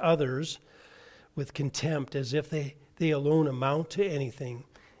treat others with contempt as if they alone amount to anything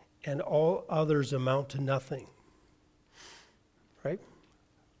and all others amount to nothing. Right?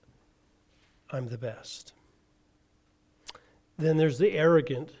 I'm the best. Then there's the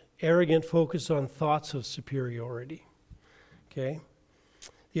arrogant. Arrogant focus on thoughts of superiority. Okay?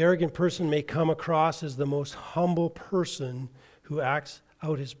 The arrogant person may come across as the most humble person who acts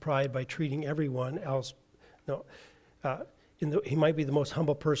out his pride by treating everyone else. He might be the most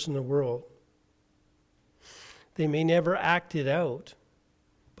humble person in the world. They may never act it out,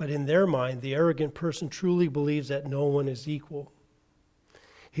 but in their mind, the arrogant person truly believes that no one is equal.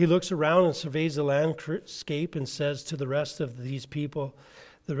 He looks around and surveys the landscape and says to the rest of these people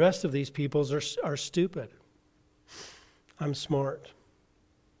are stupid. I'm smart.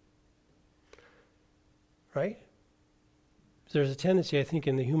 Right? There's a tendency, I think,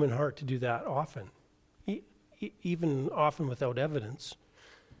 in the human heart to do that often, even often without evidence.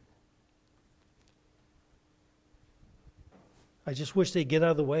 I just wish they'd get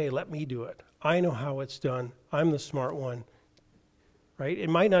out of the way, let me do it. I know how it's done. I'm the smart one. Right? It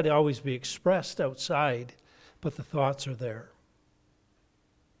might not always be expressed outside, but the thoughts are there.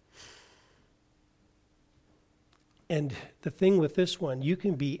 And the thing with this one, you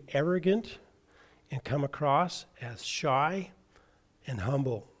can be arrogant and come across as shy and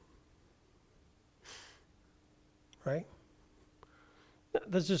humble. Right?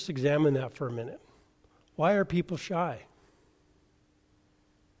 Let's just examine that for a minute. Why are people shy?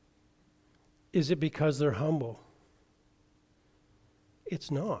 Is it because they're humble? It's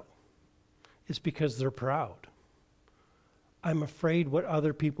not. It's because they're proud. I'm afraid what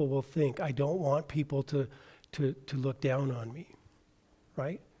other people will think. I don't want people to look down on me,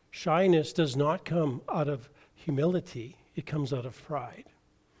 right? Shyness does not come out of humility. It comes out of pride.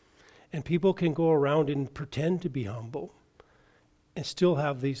 And people can go around and pretend to be humble and still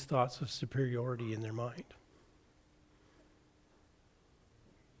have these thoughts of superiority in their mind.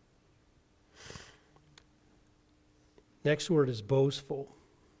 Next word is boastful.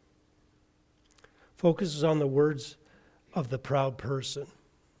 Focuses on the words of the proud person,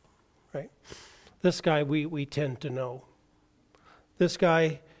 right? This guy we tend to know. This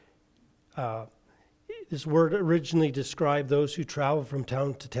guy, this word originally described those who travel from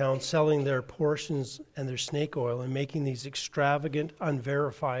town to town selling their portions and their snake oil and making these extravagant,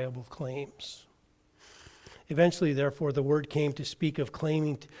 unverifiable claims. Eventually, therefore, the word came to speak of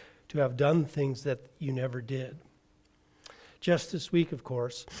claiming to have done things that you never did. Just this week, of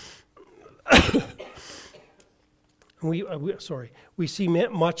course, we see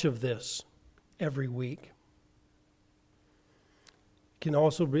much of this every week.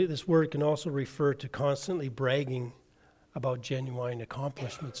 This word can also refer to constantly bragging about genuine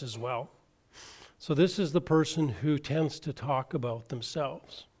accomplishments as well. So this is the person who tends to talk about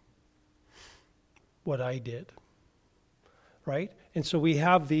themselves. What I did, right? And so we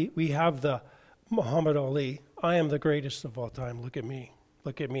have the Muhammad Ali. I am the greatest of all time. Look at me,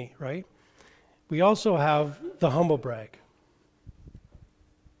 right? We also have the humble brag.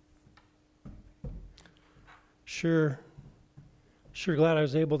 Sure glad I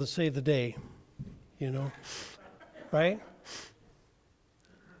was able to save the day, right?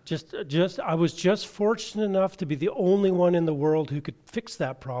 I was just fortunate enough to be the only one in the world who could fix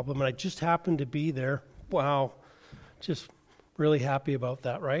that problem, and I just happened to be there. Wow, just really happy about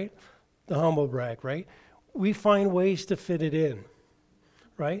that, right? The humble brag, right? We find ways to fit it in,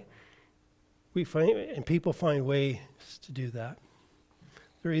 right? And people find ways to do that.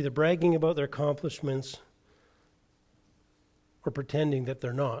 They're either bragging about their accomplishments or pretending that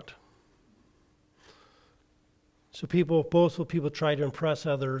they're not. So boastful people try to impress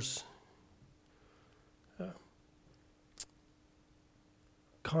others,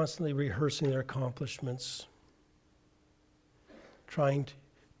 constantly rehearsing their accomplishments, trying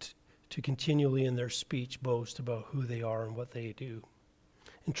to continually in their speech boast about who they are and what they do,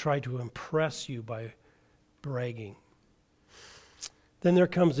 and try to impress you by bragging. Then there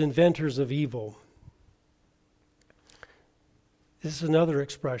comes inventors of evil. This is another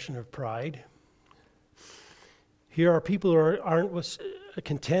expression of pride. Here are people who aren't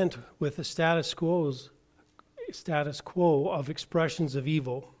content with the status quo of expressions of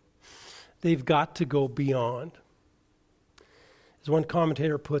evil. They've got to go beyond. As one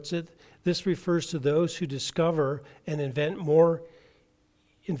commentator puts it, this refers to those who discover and invent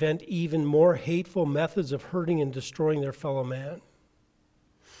even more hateful methods of hurting and destroying their fellow man.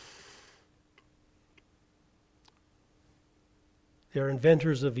 They're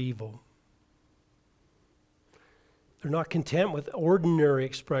inventors of evil. They're not content with ordinary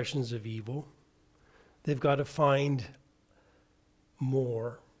expressions of evil. They've got to find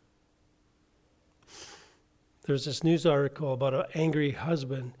more. There's this news article about an angry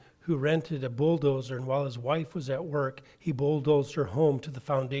husband who rented a bulldozer, and while his wife was at work, he bulldozed her home to the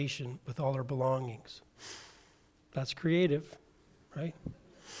foundation with all her belongings. That's creative, right?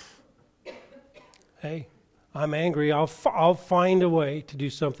 Hey, I'm angry. I'll find a way to do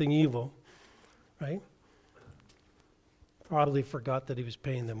something evil, right? Probably forgot that he was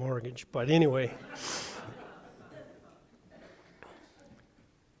paying the mortgage, but anyway.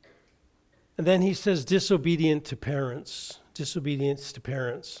 And then he says disobedient to parents. Disobedience to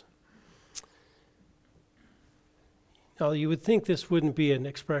parents. Now, you would think this wouldn't be an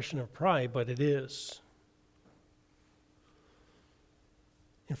expression of pride, but it is.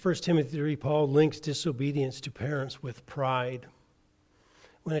 In 1 Timothy 3, Paul links disobedience to parents with pride.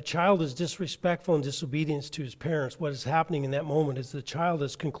 When a child is disrespectful and disobedient to his parents, what is happening in that moment is the child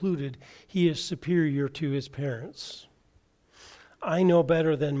has concluded he is superior to his parents. I know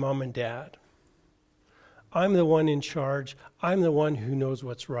better than mom and dad. I'm the one in charge. I'm the one who knows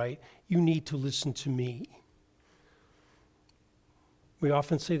what's right. You need to listen to me. We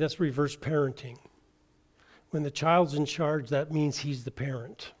often say that's reverse parenting. When the child's in charge, that means he's the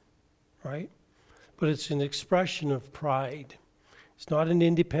parent, right? But it's an expression of pride. It's not an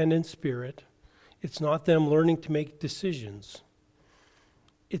independent spirit. It's not them learning to make decisions.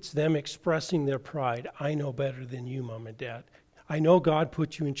 It's them expressing their pride. I know better than you, mom and dad. I know God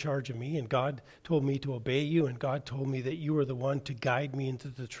put you in charge of me, and God told me to obey you, and God told me that you were the one to guide me into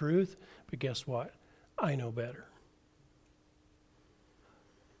the truth. But guess what? I know better.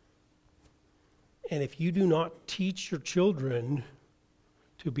 And if you do not teach your children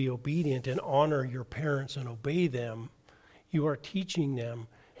to be obedient and honor your parents and obey them, you are teaching them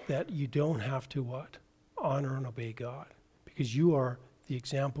that you don't have to what? Honor and obey God. Because you are the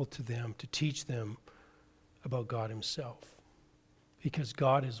example to them to teach them about God himself. Because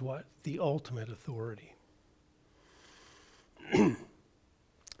God is what? The ultimate authority.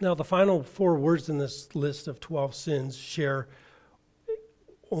 Now, the final 4 words in this list of 12 sins share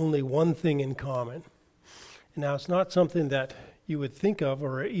only one thing in common. And now, it's not something that you would think of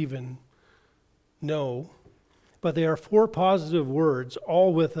or even know, but they are 4 positive words,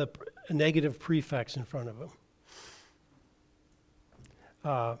 all with a negative prefix in front of them.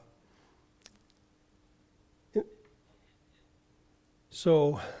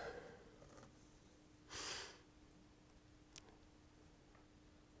 So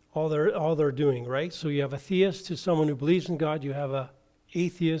all they're doing, right? So you have a theist to someone who believes in God. You have a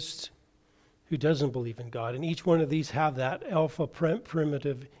atheist who doesn't believe in God. And each one of these have that alpha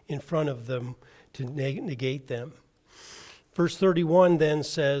primitive in front of them to negate them. Verse 31 then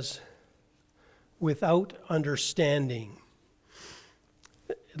says, without understanding.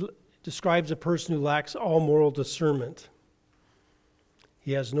 It describes a person who lacks all moral discernment.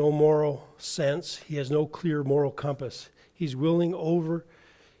 He has no moral sense. He has no clear moral compass. He is willing over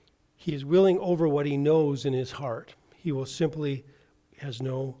what he knows in his heart. He will simply has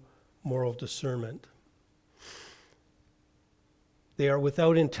no moral discernment. They are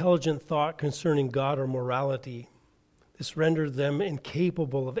without intelligent thought concerning God or morality. This renders them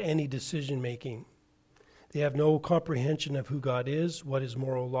incapable of any decision making. They have no comprehension of who God is, what is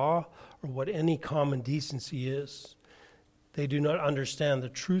moral law, or what any common decency is. They do not understand the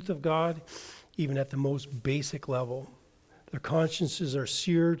truth of God, even at the most basic level. Their consciences are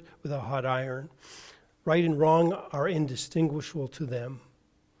seared with a hot iron. Right and wrong are indistinguishable to them.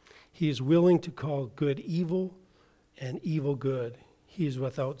 He is willing to call good evil and evil good. He is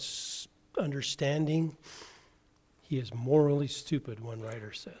without understanding. He is morally stupid, one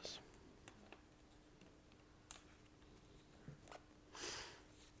writer says.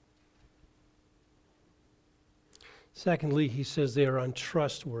 Secondly, he says they are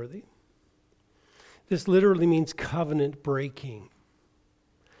untrustworthy. This literally means covenant breaking.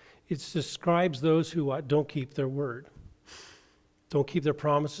 It describes those who don't keep their word, don't keep their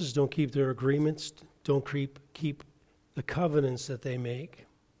promises, don't keep their agreements, don't keep the covenants that they make.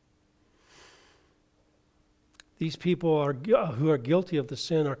 These people who are guilty of the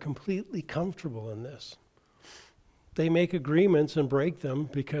sin are completely comfortable in this. They make agreements and break them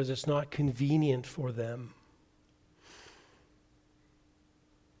because it's not convenient for them.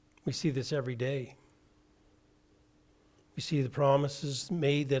 We see this every day. We see the promises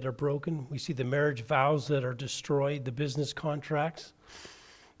made that are broken. We see the marriage vows that are destroyed, the business contracts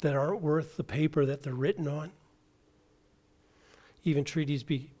that aren't worth the paper that they're written on. Even treaties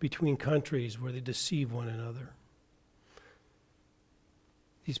between countries where they deceive one another.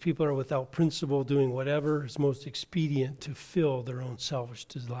 These people are without principle, doing whatever is most expedient to fill their own selfish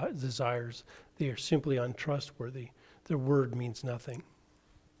desires. They are simply untrustworthy. Their word means nothing.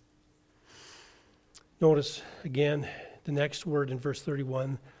 Notice again the next word in verse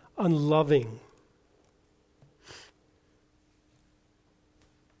 31, unloving.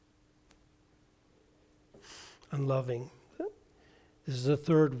 Unloving. This is the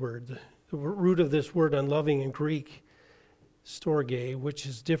third word. The root of this word unloving in Greek, storge, which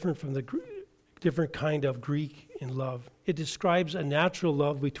is different from the different kind of Greek in love. It describes a natural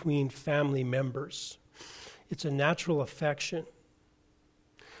love between family members. It's a natural affection.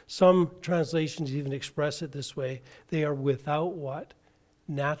 Some translations even express it this way. They are without what?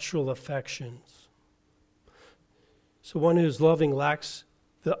 Natural affections. So one who is loving lacks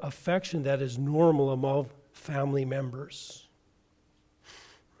the affection that is normal among family members.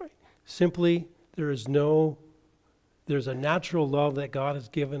 Right. Simply, there's a natural love that God has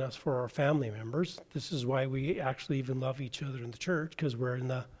given us for our family members. This is why we actually even love each other in the church, because we're in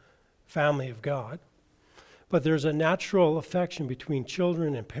the family of God. But there's a natural affection between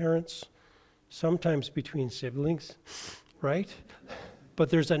children and parents, sometimes between siblings, right? But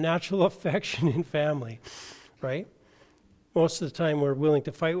there's a natural affection in family, right? Most of the time we're willing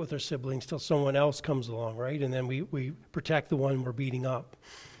to fight with our siblings till someone else comes along, right? And then we protect the one we're beating up.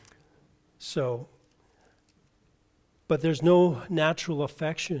 But there's no natural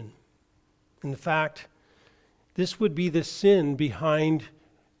affection. In fact, this would be the sin behind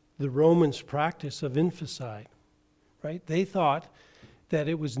the Romans' practice of infanticide, right? They thought that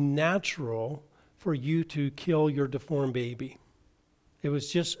it was natural for you to kill your deformed baby. It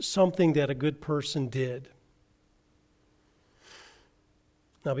was just something that a good person did.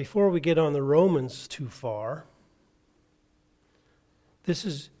 Now, before we get on the Romans too far, this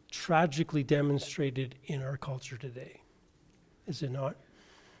is tragically demonstrated in our culture today, is it not?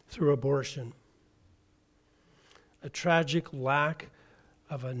 Through abortion. A tragic lack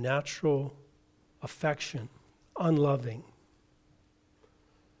of a natural affection, unloving.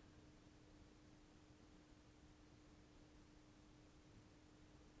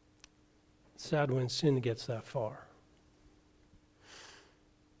 It's sad when sin gets that far.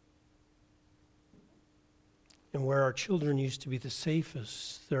 And where our children used to be the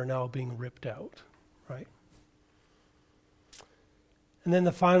safest, they're now being ripped out, right? And then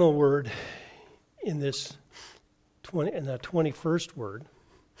the final word in this in the 21st word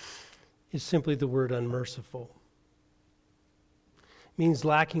is simply the word unmerciful. It means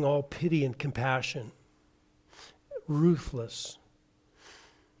lacking all pity and compassion, ruthless.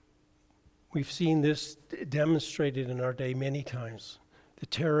 We've seen this demonstrated in our day many times. The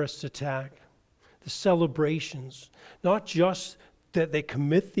terrorist attack, the celebrations, not just that they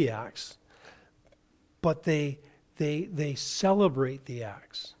commit the acts, but they celebrate the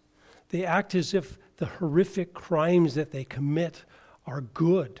acts. They act as if the horrific crimes that they commit are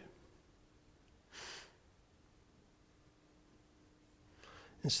good.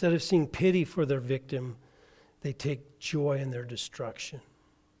 Instead of seeing pity for their victim, they take joy in their destruction.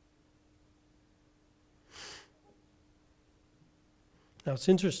 Now it's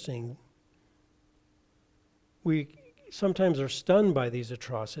interesting. We sometimes are stunned by these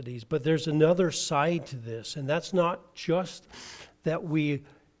atrocities, but there's another side to this, and that's not just that we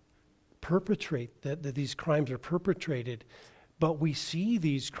perpetrate, that these crimes are perpetrated, but we see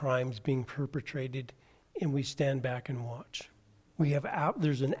these crimes being perpetrated and we stand back and watch.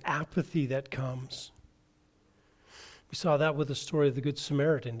 There's an apathy that comes. We saw that with the story of the Good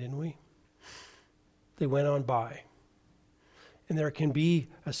Samaritan, didn't we? They went on by. And there can be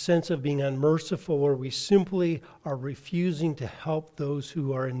a sense of being unmerciful where we simply are refusing to help those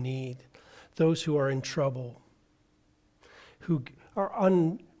who are in need, those who are in trouble, who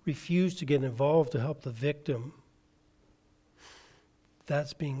refuse to get involved to help the victim.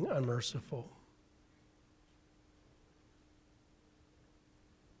 That's being unmerciful.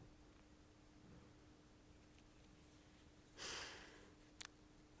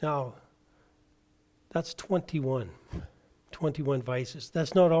 Now, that's 21 vices.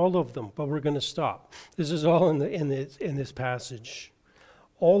 That's not all of them, but we're going to stop. This is all in this passage.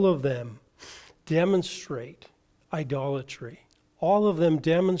 All of them demonstrate idolatry. All of them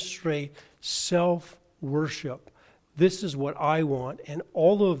demonstrate self-worship. This is what I want, and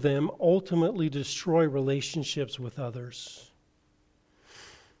all of them ultimately destroy relationships with others.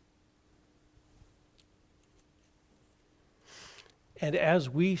 And as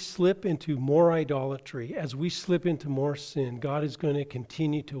we slip into more idolatry, as we slip into more sin, God is going to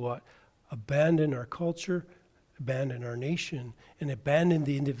continue to what? Abandon our culture, abandon our nation, and abandon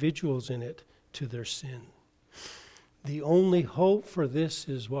the individuals in it to their sin. The only hope for this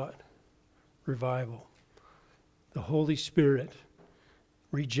is what? Revival. The Holy Spirit.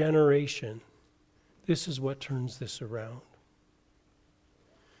 Regeneration. This is what turns this around.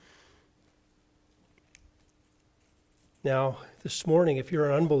 Now, this morning, if you're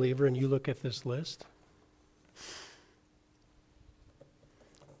an unbeliever and you look at this list,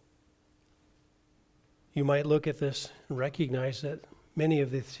 you might look at this and recognize that many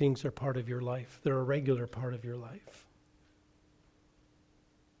of these things are part of your life. They're a regular part of your life.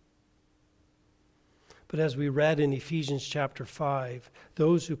 But as we read in Ephesians chapter 5,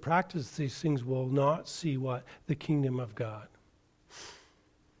 those who practice these things will not see what? The kingdom of God.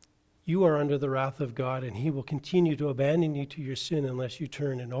 You are under the wrath of God, and he will continue to abandon you to your sin unless you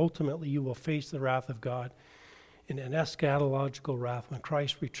turn, and ultimately you will face the wrath of God in an eschatological wrath when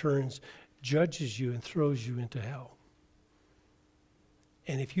Christ returns, judges you, and throws you into hell.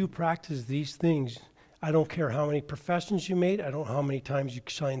 And if you practice these things, I don't care how many professions you made, I don't know how many times you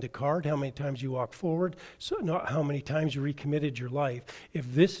signed a card, how many times you walked forward, so not how many times you recommitted your life.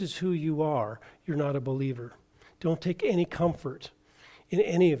 If this is who you are, you're not a believer. Don't take any comfort in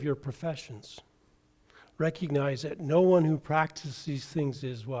any of your professions. Recognize that no one who practices these things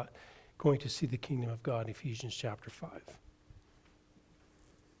is what? Going to see the kingdom of God, Ephesians chapter 5.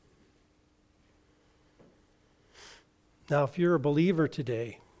 Now, if you're a believer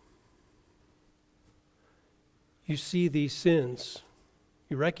today, you see these sins.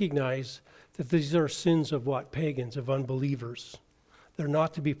 You recognize that these are sins of what? Pagans, of unbelievers. They're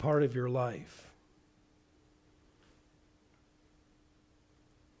not to be part of your life.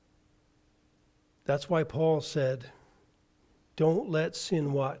 That's why Paul said, don't let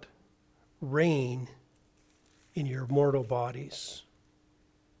sin what? Reign in your mortal bodies.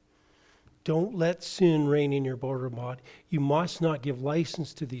 Don't let sin reign in your mortal body. You must not give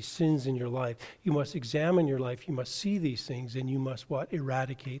license to these sins in your life. You must examine your life. You must see these things, and you must what?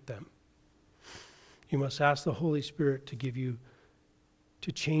 Eradicate them. You must ask the Holy Spirit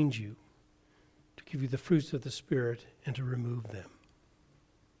to change you, to give you the fruits of the Spirit, and to remove them.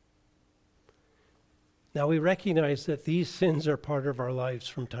 Now we recognize that these sins are part of our lives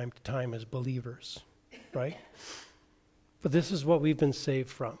from time to time as believers, right? But this is what we've been saved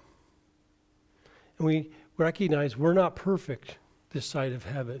from. And we recognize we're not perfect this side of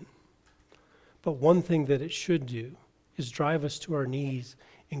heaven. But one thing that it should do is drive us to our knees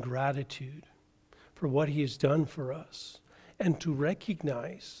in gratitude for what he has done for us, and to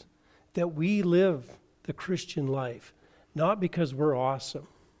recognize that we live the Christian life not because we're awesome,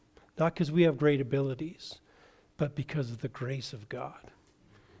 not because we have great abilities, but because of the grace of God.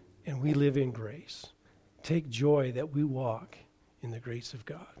 And we live in grace. Take joy that we walk in the grace of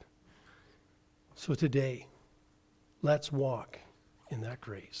God. So today, let's walk in that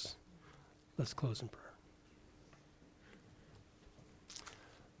grace. Let's close in prayer.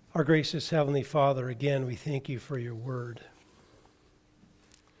 Our gracious Heavenly Father, again, we thank you for your word.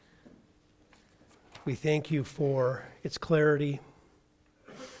 We thank you for its clarity.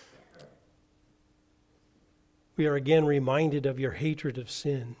 We are again reminded of your hatred of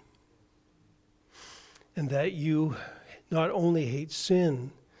sin, and that you not only hate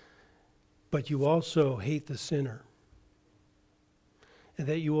sin, but you also hate the sinner, and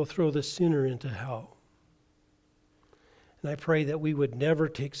that you will throw the sinner into hell. And I pray that we would never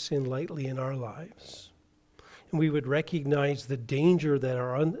take sin lightly in our lives, and we would recognize the danger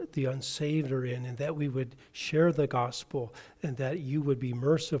that the unsaved are in, and that we would share the gospel, and that you would be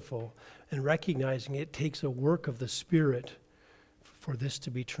merciful, and recognizing it takes a work of the Spirit for this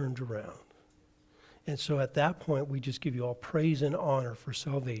to be turned around. And so at that point, we just give you all praise and honor for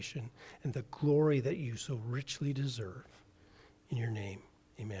salvation and the glory that you so richly deserve. In your name,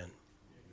 amen.